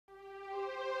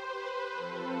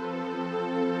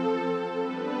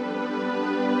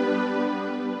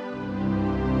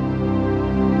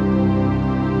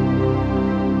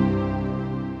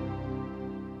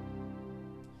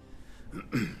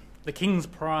the king's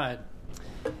pride.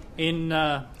 In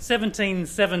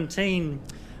 1717,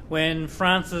 when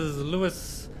Francis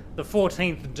Louis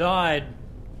XIV died,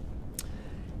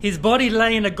 his body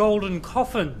lay in a golden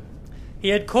coffin. He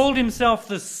had called himself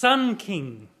the Sun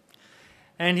King,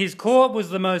 and his court was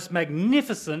the most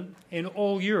magnificent in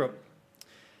all Europe.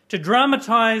 To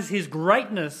dramatise his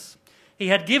greatness, he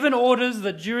had given orders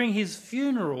that during his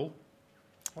funeral,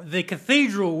 the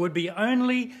cathedral would be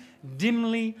only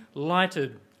dimly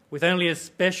lighted, with only a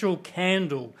special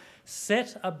candle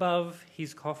set above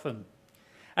his coffin.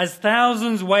 As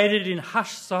thousands waited in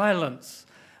hushed silence,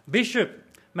 Bishop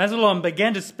Mazelon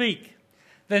began to speak.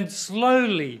 Then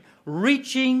slowly,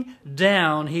 reaching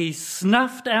down, he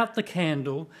snuffed out the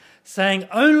candle, saying,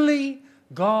 "Only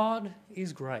God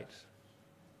is great."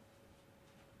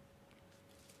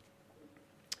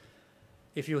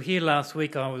 If you were here last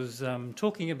week, I was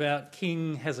talking about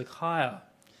King Hezekiah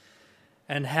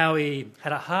and how he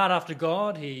had a heart after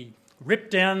God. He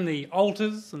ripped down the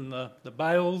altars and the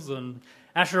Baals and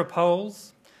Asherah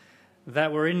poles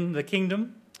that were in the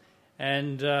kingdom,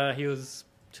 and he was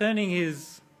turning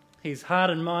his heart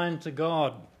and mind to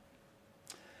God.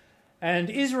 And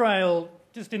Israel,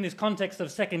 just in this context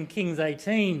of 2 Kings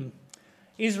 18,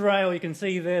 Israel, you can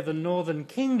see there, the northern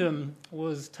kingdom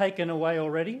was taken away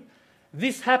already.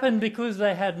 This happened because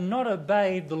they had not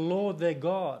obeyed the Lord their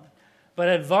God, but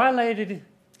had violated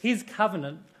his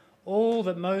covenant, all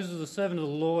that Moses, the servant of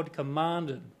the Lord,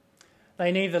 commanded.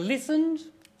 They neither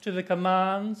listened to the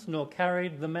commands nor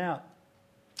carried them out.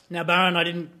 Now, Baron, I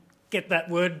didn't get that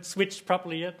word switched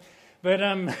properly yet, but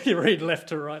you read left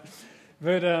to right.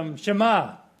 But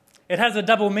Shema, it has a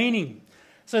double meaning.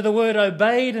 So the word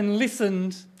obeyed and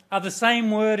listened are the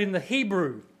same word in the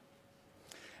Hebrew.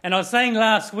 And I was saying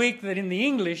last week that in the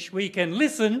English we can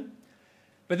listen,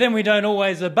 but then we don't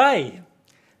always obey.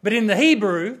 But in the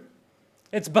Hebrew,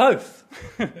 it's both.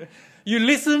 You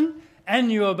listen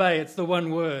and you obey. It's the one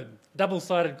word.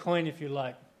 Double-sided coin, if you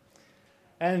like.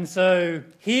 And so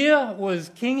here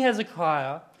was King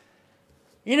Hezekiah,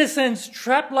 in a sense,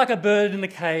 trapped like a bird in a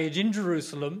cage in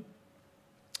Jerusalem.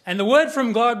 And the word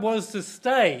from God was to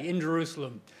stay in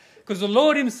Jerusalem, because the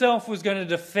Lord himself was going to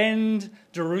defend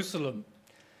Jerusalem.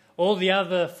 All the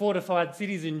other fortified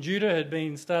cities in Judah had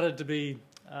been started to be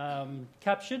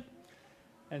captured.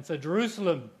 And so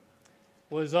Jerusalem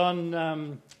was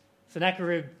on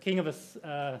Sennacherib, king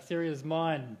of Syria's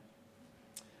mind.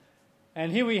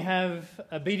 And here we have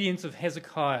obedience of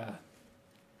Hezekiah.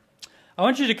 I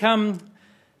want you to come,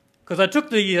 because I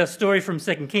took the story from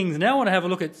 2 Kings. Now I want to have a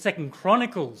look at 2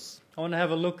 Chronicles. I want to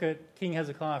have a look at King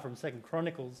Hezekiah from 2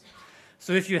 Chronicles.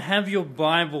 So if you have your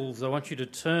Bibles, I want you to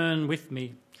turn with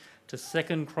me to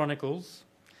 2 Chronicles,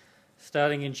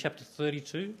 starting in chapter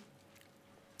 32.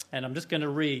 And I'm just going to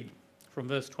read from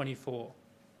verse 24.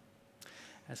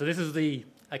 And so this is the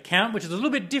account, which is a little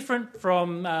bit different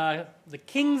from the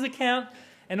king's account,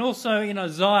 and also in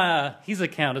Isaiah, his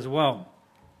account as well.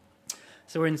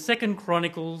 So we're in 2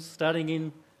 Chronicles, starting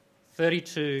in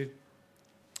 32.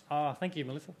 Ah, thank you,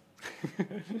 Melissa.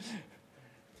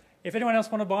 If anyone else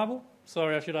want a Bible?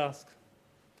 Sorry, I should ask.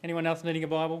 Anyone else needing a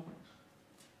Bible?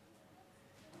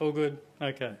 All good?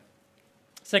 Okay.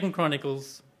 2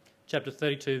 Chronicles, chapter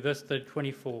 32, verse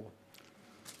 24.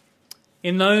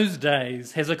 In those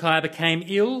days, Hezekiah became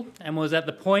ill and was at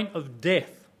the point of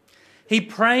death. He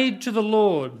prayed to the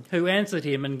Lord, who answered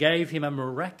him and gave him a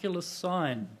miraculous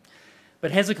sign.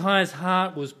 But Hezekiah's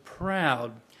heart was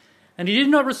proud, and he did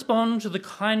not respond to the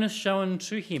kindness shown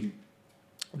to him.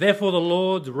 Therefore the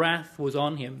Lord's wrath was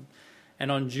on him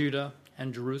and on Judah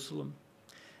and Jerusalem.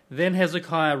 Then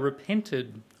Hezekiah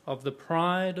repented of the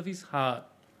pride of his heart,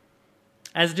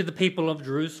 as did the people of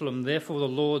Jerusalem. Therefore the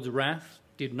Lord's wrath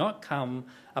did not come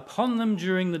upon them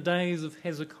during the days of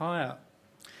Hezekiah.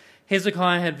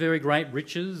 Hezekiah had very great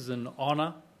riches and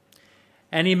honour,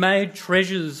 and he made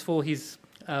treasures for his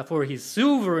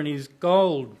silver and his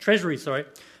gold,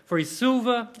 for his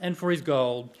silver and for his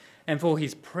gold, and for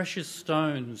his precious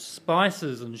stones,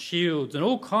 spices and shields, and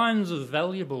all kinds of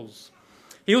valuables.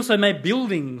 He also made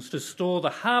buildings to store the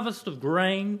harvest of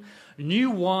grain, new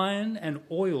wine and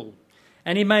oil,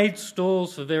 and he made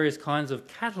stalls for various kinds of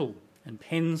cattle and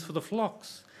pens for the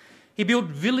flocks. He built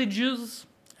villages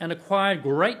and acquired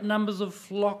great numbers of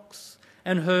flocks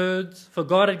and herds, for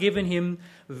God had given him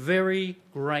very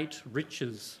great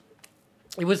riches.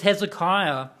 It was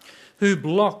Hezekiah who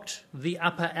blocked the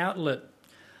upper outlet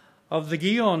of the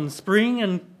Gihon spring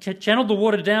and channeled the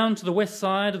water down to the west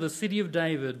side of the city of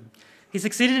David. He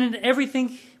succeeded in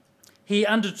everything he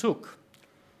undertook.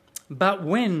 But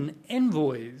when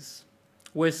envoys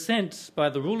were sent by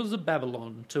the rulers of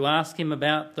Babylon to ask him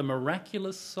about the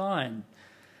miraculous sign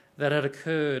that had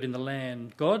occurred in the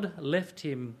land. God left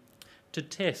him to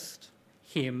test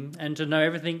him and to know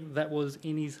everything that was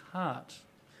in his heart.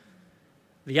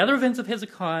 The other events of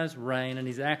Hezekiah's reign and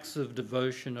his acts of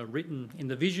devotion are written in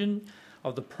the vision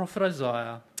of the prophet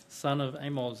Isaiah, son of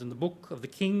Amoz, in the book of the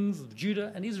kings of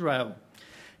Judah and Israel.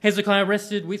 Hezekiah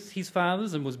rested with his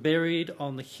fathers and was buried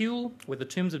on the hill where the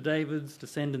tombs of David's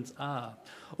descendants are.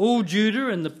 All Judah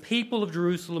and the people of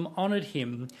Jerusalem honoured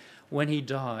him when he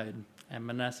died, and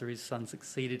Manasseh his son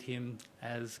succeeded him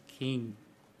as king.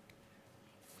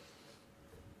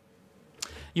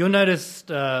 You'll notice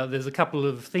there's a couple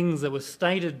of things that were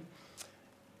stated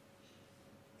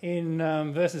in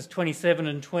verses 27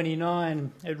 and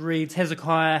 29. It reads,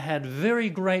 Hezekiah had very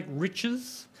great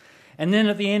riches. And then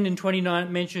at the end in 29 it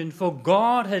mentioned, for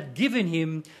God had given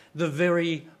him the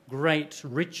very great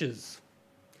riches.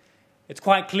 It's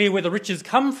quite clear where the riches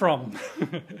come from.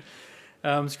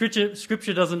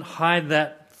 Scripture doesn't hide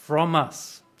that from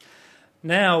us.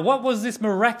 Now, what was this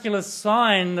miraculous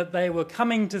sign that they were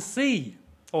coming to see?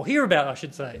 Or hear about, I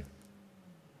should say.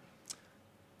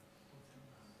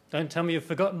 Don't tell me you've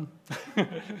forgotten.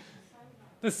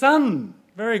 The sun.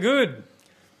 Very good.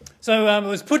 So it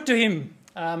was put to him.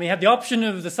 He had the option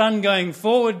of the sun going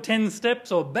forward 10 steps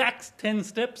or back 10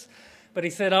 steps. But he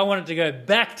said, I wanted to go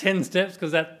back 10 steps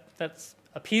because that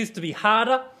appears to be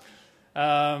harder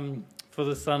for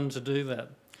the sun to do that.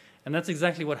 And that's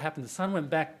exactly what happened. The sun went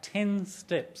back 10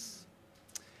 steps.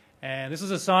 And this was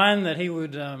a sign that he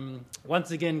would once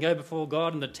again go before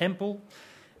God in the temple,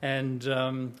 and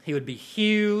he would be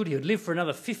healed. He would live for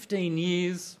another 15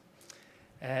 years.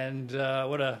 And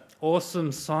what an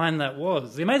awesome sign that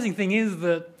was. The amazing thing is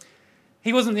that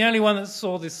he wasn't the only one that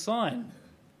saw this sign.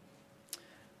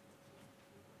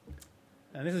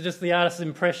 And this is just the artist's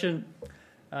impression.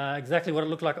 Exactly what it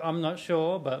looked like, I'm not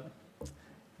sure, but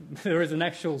there is an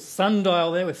actual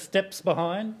sundial there with steps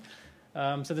behind.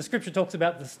 So the scripture talks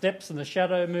about the steps and the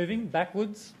shadow moving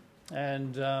backwards,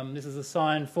 and this is a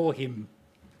sign for him.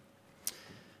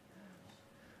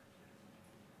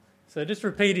 So just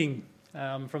repeating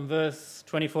from verse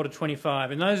 24 to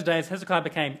 25. In those days Hezekiah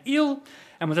became ill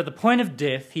and was at the point of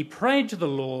death. He prayed to the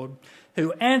Lord,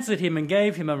 who answered him and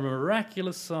gave him a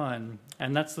miraculous sign.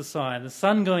 And that's the sign, the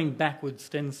sun going backwards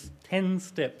 10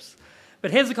 steps.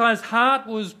 But Hezekiah's heart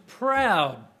was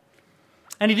proud,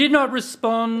 and he did not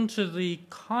respond to the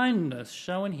kindness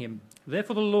shown him.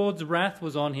 Therefore the Lord's wrath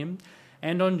was on him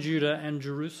and on Judah and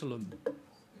Jerusalem.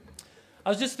 I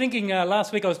was just thinking,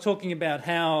 last week I was talking about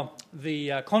how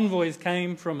the convoys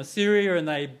came from Assyria, and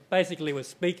they basically were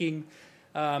speaking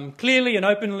clearly and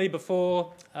openly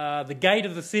before the gate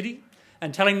of the city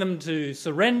and telling them to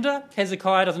surrender.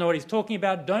 Hezekiah doesn't know what he's talking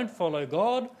about. Don't follow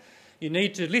God. You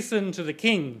need to listen to the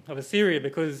king of Assyria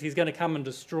because he's going to come and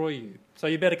destroy you. So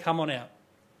you better come on out.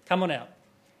 Come on out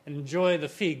and enjoy the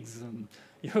figs and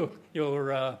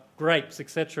your grapes,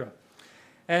 etc.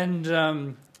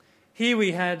 And here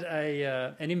we had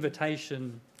an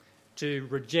invitation to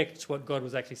reject what God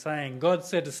was actually saying. God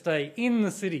said to stay in the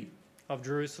city of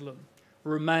Jerusalem,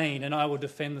 remain, and I will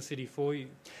defend the city for you.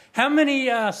 How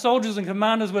many soldiers and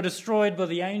commanders were destroyed by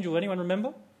the angel? Anyone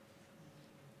remember?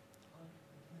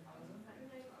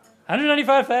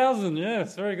 195,000,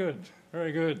 yes, very good,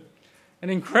 very good. An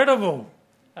incredible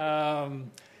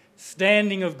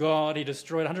standing of God. He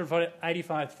destroyed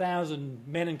 185,000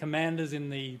 men and commanders in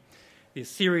the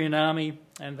Assyrian army,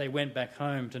 and they went back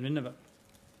home to Nineveh.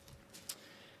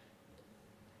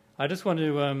 I just want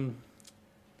to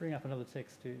bring up another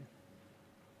text here.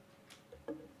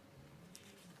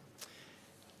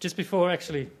 Just before,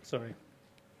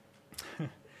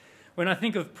 when I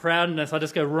think of proudness, I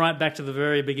just go right back to the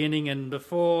very beginning, and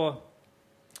before,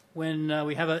 when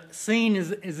we have a scene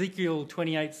is Ezekiel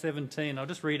 28:17. I'll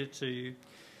just read it to you.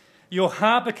 Your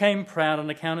heart became proud on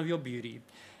account of your beauty,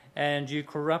 and you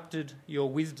corrupted your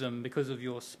wisdom because of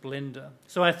your splendour.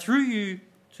 So I threw you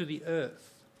to the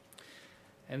earth.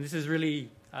 And this is really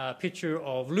a picture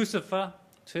of Lucifer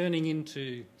turning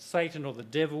into Satan or the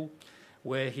devil,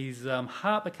 where his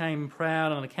heart became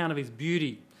proud on account of his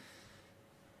beauty,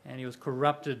 and he was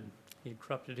corrupted. He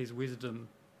corrupted his wisdom,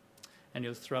 and he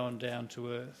was thrown down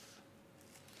to earth.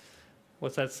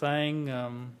 What's that saying?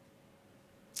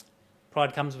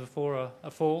 Pride comes before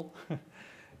a fall.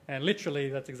 And literally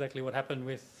that's exactly what happened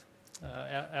with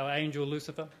our angel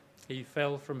Lucifer. He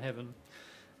fell from heaven,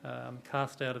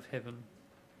 cast out of heaven.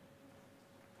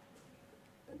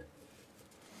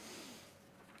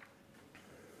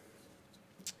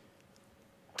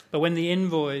 But when the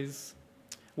envoys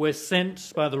were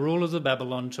sent by the rulers of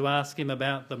Babylon to ask him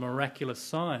about the miraculous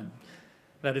sign,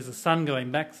 that is, the sun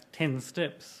going back 10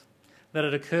 steps, that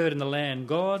had occurred in the land.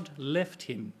 God left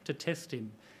him to test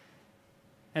him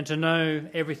and to know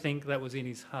everything that was in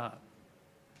his heart.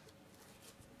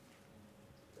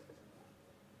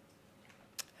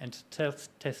 And to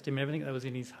test him everything that was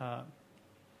in his heart.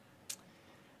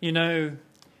 You know,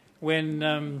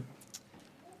 when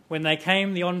they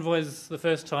came, the envoys, the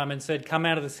first time and said, "Come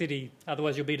out of the city,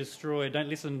 otherwise you'll be destroyed. Don't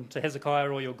listen to Hezekiah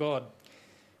or your God."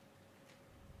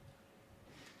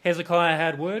 Hezekiah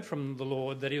had word from the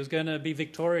Lord that he was going to be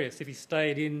victorious if he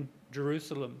stayed in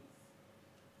Jerusalem.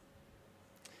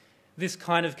 This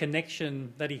kind of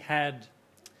connection that he had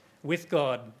with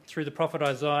God through the prophet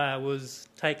Isaiah was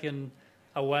taken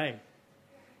away.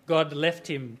 God left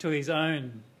him to his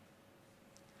own.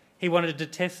 He wanted to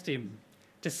test him,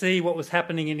 to see what was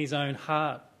happening in his own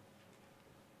heart.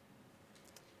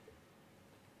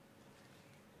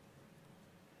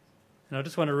 And I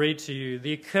just want to read to you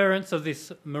the occurrence of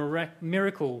this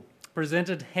miracle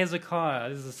presented Hezekiah,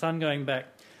 this is the sun going back,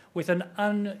 with an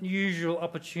unusual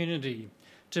opportunity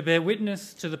to bear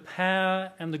witness to the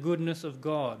power and the goodness of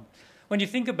God. When you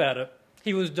think about it,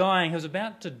 he was dying, he was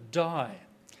about to die.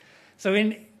 So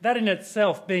in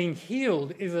itself, being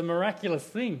healed is a miraculous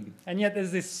thing. And yet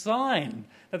there's this sign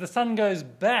that the sun goes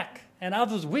back and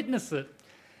others witness it.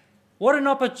 What an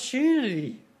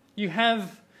opportunity you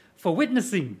have for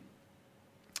witnessing.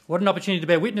 What an opportunity to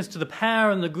bear witness to the power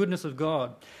and the goodness of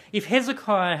God. If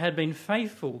Hezekiah had been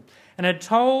faithful and had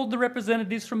told the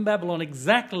representatives from Babylon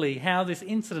exactly how this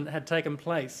incident had taken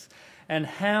place and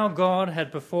how God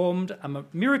had performed a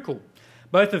miracle,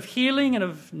 both of healing and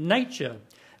of nature,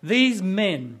 these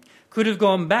men could have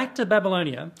gone back to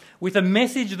Babylonia with a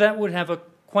message that would have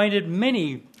acquainted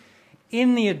many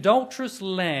in the adulterous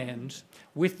land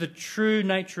with the true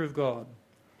nature of God.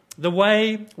 The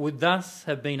way would thus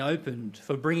have been opened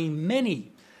for bringing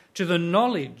many to the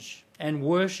knowledge and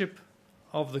worship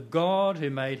of the God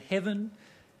who made heaven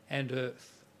and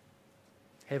earth.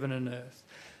 Heaven and earth.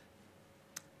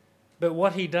 But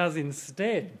what he does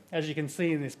instead, as you can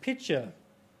see in this picture,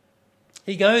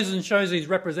 he goes and shows these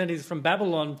representatives from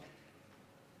Babylon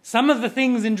some of the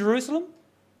things in Jerusalem.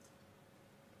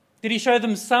 Did he show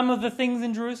them some of the things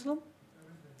in Jerusalem?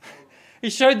 He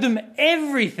showed them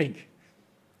everything.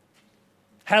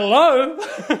 Hello?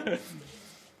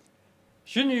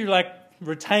 Shouldn't you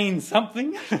retain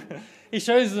something? He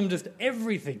shows them just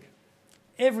everything.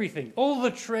 Everything. All the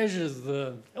treasures,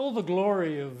 all the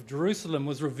glory of Jerusalem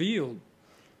was revealed.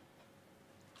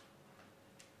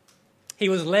 He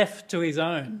was left to his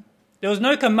own. There was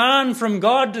no command from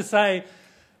God to say,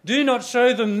 do not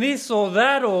show them this or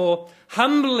that, or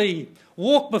humbly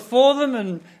walk before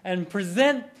them and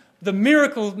present the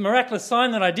miraculous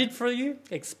sign that I did for you,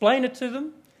 explain it to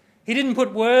them. He didn't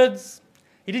put words,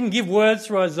 he didn't give words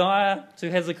through Isaiah to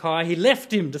Hezekiah. He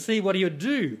left him to see what he would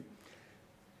do.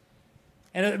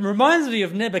 And it reminds me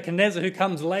of Nebuchadnezzar, who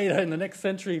comes later in the next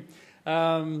century,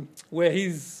 where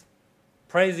he's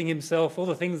praising himself, all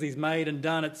the things he's made and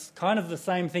done. It's kind of the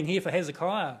same thing here for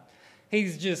Hezekiah.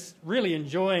 He's just really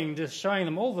enjoying just showing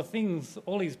them all the things,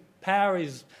 all his power,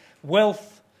 his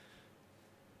wealth.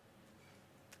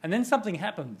 And then something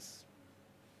happens.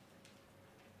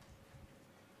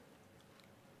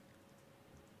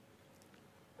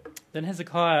 Then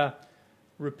Hezekiah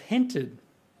repented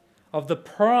of the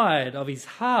pride of his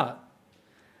heart,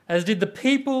 as did the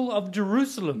people of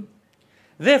Jerusalem.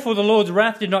 Therefore the Lord's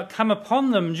wrath did not come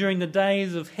upon them during the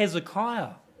days of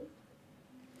Hezekiah.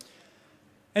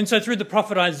 And so through the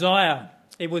prophet Isaiah,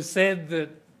 it was said that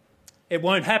it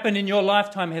won't happen in your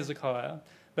lifetime, Hezekiah,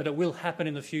 but it will happen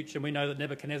in the future. We know that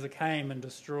Nebuchadnezzar came and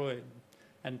destroyed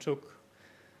and took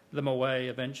them away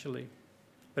eventually.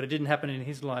 But it didn't happen in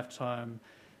his lifetime.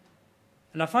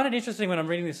 And I find it interesting when I'm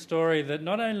reading this story that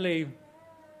not only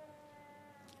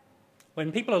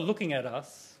when people are looking at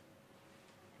us,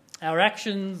 our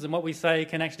actions and what we say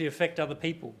can actually affect other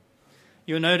people.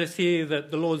 You'll notice here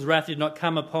that the Lord's wrath did not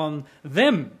come upon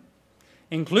them,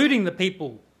 including the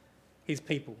people, his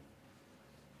people.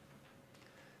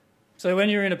 So when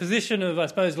you're in a position of, I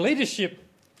suppose, leadership,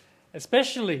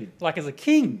 especially like as a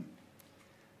king,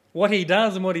 what he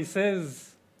does and what he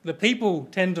says, the people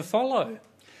tend to follow.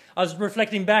 I was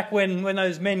reflecting back when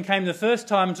those men came the first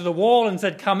time to the wall and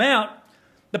said, come out,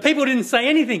 the people didn't say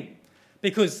anything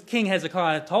because King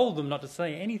Hezekiah told them not to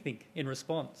say anything in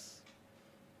response.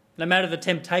 No matter the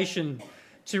temptation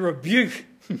to rebuke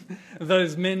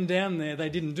those men down there, they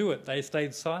didn't do it. They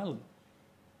stayed silent.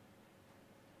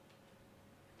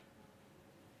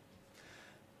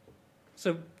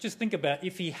 So just think about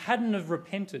if he hadn't have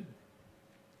repented,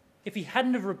 if he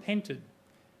hadn't have repented,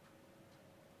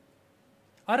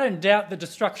 I don't doubt the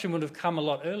destruction would have come a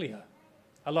lot earlier,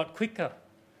 a lot quicker.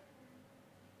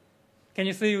 Can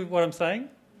you see what I'm saying?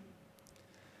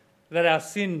 That our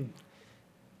sin,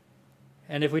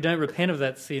 and if we don't repent of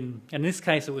that sin, in this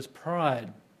case it was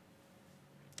pride.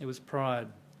 It was pride.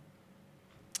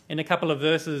 In a couple of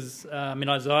verses in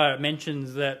Isaiah, it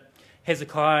mentions that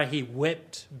Hezekiah, he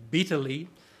wept bitterly,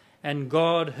 and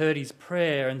God heard his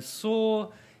prayer and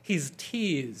saw his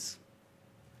tears.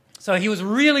 So he was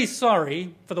really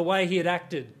sorry for the way he had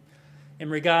acted in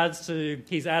regards to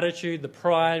his attitude, the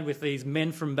pride with these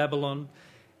men from Babylon,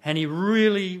 and he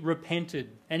really repented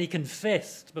and he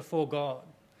confessed before God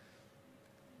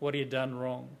what he had done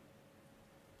wrong.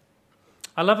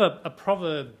 I love a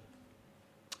proverb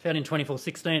found in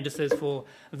 24:16. It just says, "For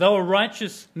though a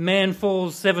righteous man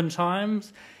falls 7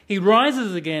 times, he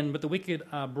rises again, but the wicked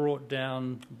are brought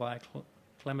down by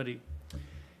calamity."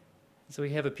 So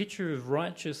we have a picture of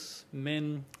righteous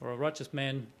men, or a righteous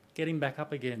man getting back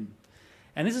up again.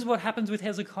 And this is what happens with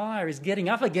Hezekiah, is getting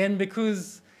up again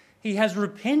because he has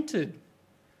repented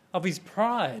of his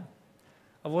pride,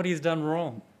 of what he has done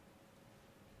wrong.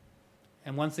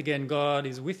 And once again, God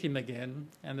is with him again,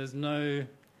 and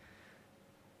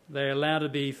they're allowed to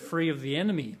be free of the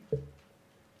enemy.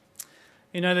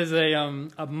 You know, there's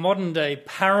a modern day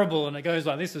parable, and it goes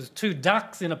like this: there's 2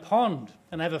 ducks in a pond,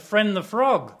 and they have a friend, the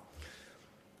frog.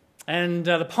 And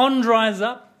the pond dries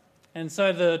up, and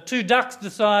so the 2 ducks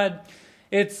decide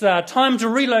it's time to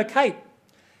relocate.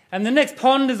 And the next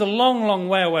pond is a long, long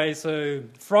way away, so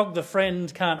Frog the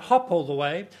friend can't hop all the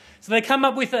way. So they come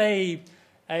up with a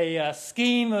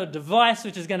scheme, a device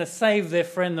which is going to save their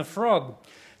friend the frog.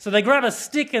 So they grab a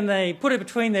stick and they put it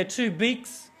between their 2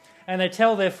 beaks, and they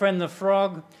tell their friend the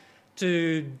frog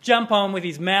to jump on with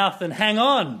his mouth and hang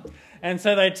on. And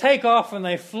so they take off and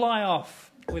they fly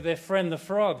off with their friend the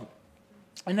frog.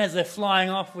 And as they're flying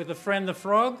off with their friend the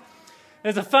frog,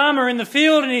 there's a farmer in the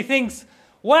field and he thinks,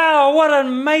 "Wow, what an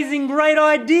amazing, great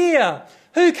idea.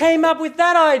 Who came up with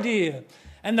that idea?"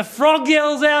 And the frog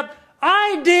yells out,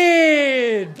 "I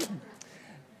did!"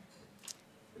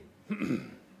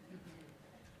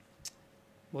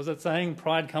 Was it saying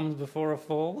pride comes before a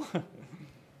fall?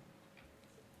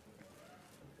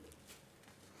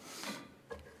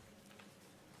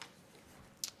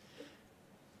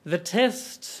 The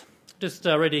test, just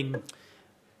reading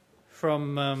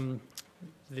from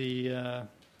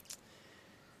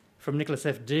from Nicholas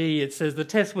F.D., it says the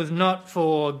test was not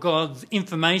for God's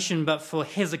information but for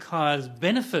Hezekiah's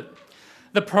benefit.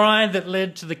 The pride that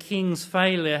led to the king's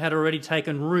failure had already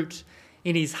taken root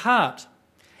in his heart,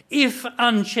 if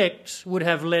unchecked, would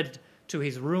have led to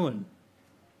his ruin.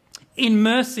 In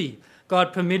mercy,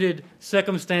 God permitted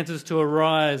circumstances to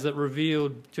arise that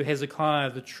revealed to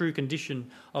Hezekiah the true condition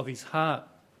of his heart.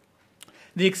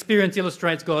 The experience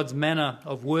illustrates God's manner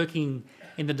of working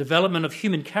in the development of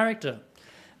human character.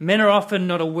 Men are often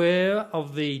not aware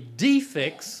of the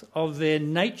defects of their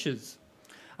natures.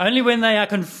 Only when they are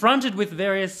confronted with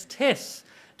various tests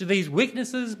do these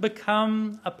weaknesses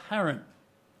become apparent.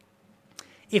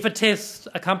 If a test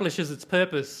accomplishes its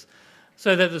purpose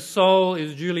so that the soul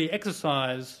is duly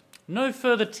exercised, no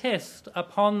further test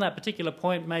upon that particular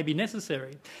point may be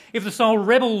necessary. If the soul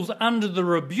rebels under the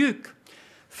rebuke,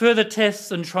 further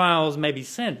tests and trials may be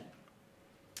sent,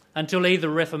 until either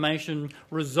reformation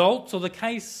results or the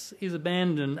case is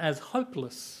abandoned as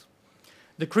hopeless.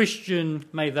 The Christian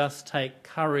may thus take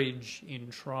courage in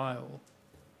trial.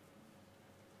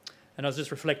 And I was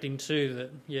just reflecting too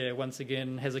that, once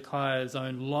again, Hezekiah's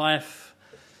own life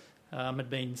had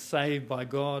been saved by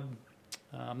God.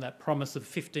 That promise of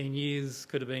 15 years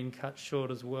could have been cut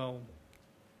short as well.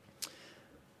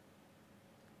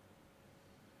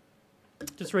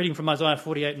 Just reading from Isaiah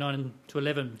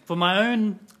 48:9-11. For my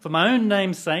own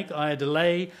name's sake I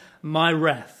delay my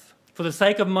wrath. For the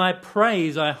sake of my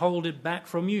praise I hold it back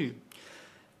from you,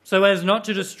 so as not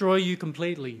to destroy you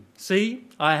completely. See,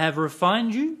 I have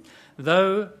refined you,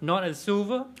 though not as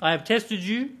silver. I have tested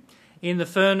you in the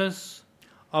furnace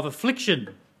of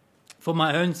affliction. For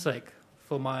my own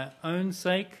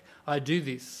sake I do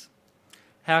this.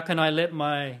 How can I let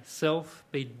myself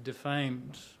be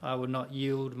defamed? I will not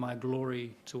yield my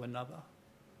glory to another.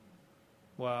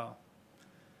 Wow.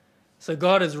 So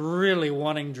God is really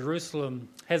wanting Jerusalem,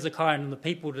 Hezekiah and the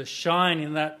people to shine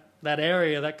in that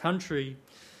area, that country,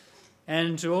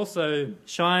 and to also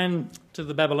shine to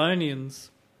the Babylonians.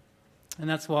 And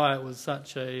that's why it was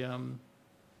such a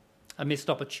missed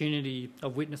opportunity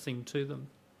of witnessing to them.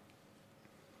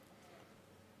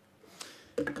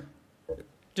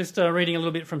 Just reading a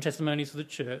little bit from Testimonies for the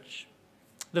Church.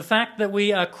 The fact that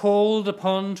we are called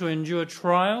upon to endure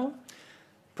trial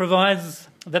provides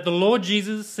that the Lord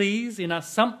Jesus sees in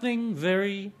us something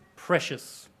very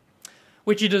precious,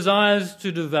 which he desires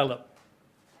to develop.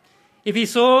 If he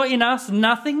saw in us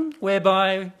nothing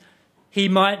whereby he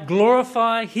might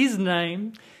glorify his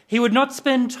name, he would not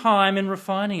spend time in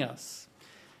refining us.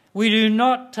 We do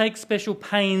not take special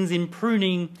pains in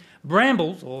pruning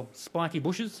brambles or spiky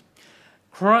bushes.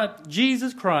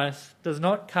 Jesus Christ does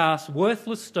not cast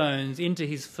worthless stones into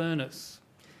his furnace.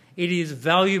 It is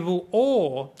valuable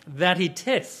ore that he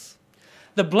tests.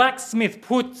 The blacksmith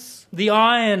puts the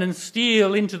iron and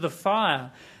steel into the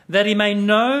fire, that he may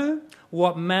know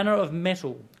what manner of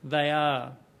metal they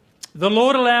are. The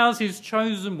Lord allows his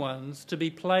chosen ones to be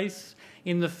placed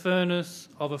in the furnace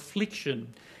of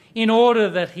affliction, in order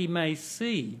that he may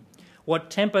see what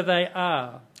temper they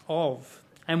are of,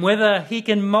 and whether he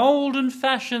can mould and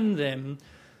fashion them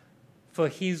for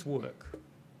his work.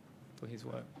 For his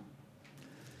work.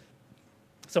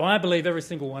 So I believe every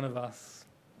single one of us,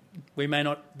 we may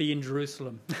not be in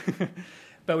Jerusalem,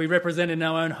 but we represent in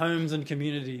our own homes and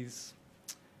communities.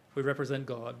 We represent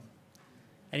God.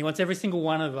 And he wants every single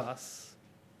one of us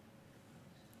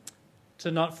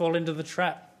to not fall into the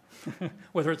trap,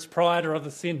 whether it's pride or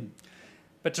other sin,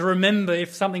 but to remember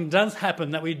if something does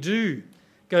happen that we do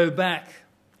go back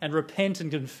and repent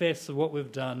and confess of what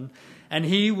we've done, and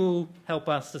he will help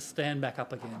us to stand back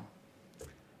up again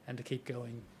and to keep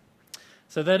going.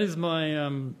 So that is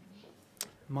my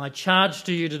charge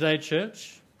to you today,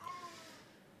 church.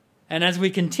 And as we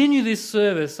continue this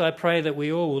service, I pray that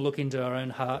we all will look into our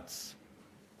own hearts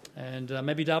and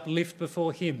maybe to uplift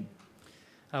before him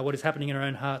what is happening in our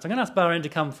own hearts. I'm going to ask Bahrain to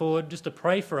come forward just to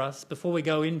pray for us before we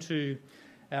go into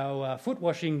our foot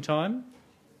washing time.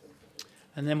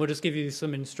 And then we'll just give you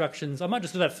some instructions. I might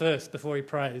just do that first before he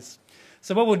prays.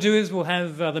 So what we'll do is we'll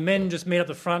have the men just meet up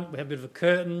the front. We have a bit of a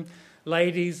curtain,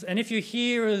 ladies. And if you're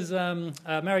here as a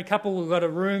married couple, we've got a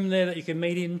room there that you can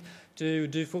meet in to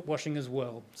do foot washing as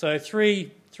well. So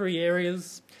three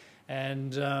areas.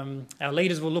 And our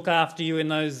leaders will look after you in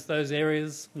those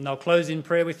areas. And they'll close in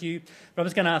prayer with you. But I'm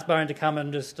just going to ask Byron to come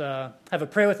and just have a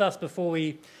prayer with us before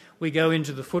we go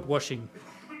into the foot washing.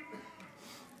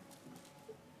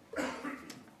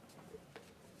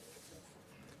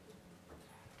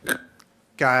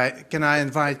 Can I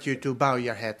invite you to bow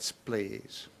your heads,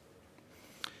 please?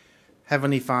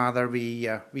 Heavenly Father, we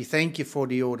thank you for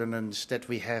the ordinance that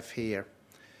we have here.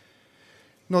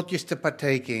 Not just the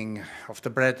partaking of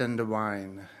the bread and the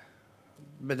wine,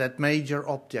 but that major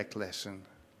object lesson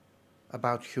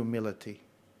about humility.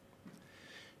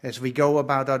 As we go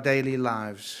about our daily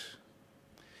lives,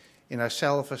 in our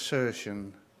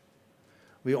self-assertion,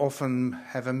 we often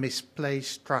have a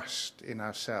misplaced trust in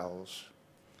ourselves.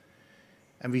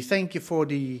 And we thank you for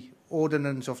the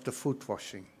ordinance of the foot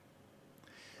washing,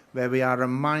 where we are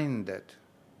reminded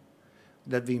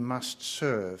that we must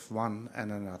serve one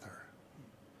and another.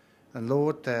 And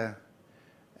Lord,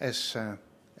 as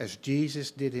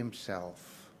Jesus did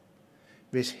himself,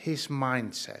 with his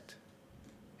mindset,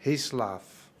 his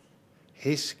love,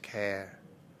 his care,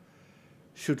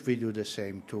 should we do the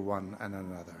same to one and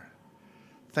another.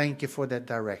 Thank you for that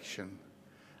direction.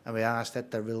 And we ask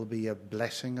that there will be a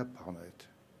blessing upon it.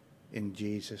 In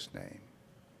Jesus' name,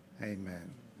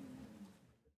 amen.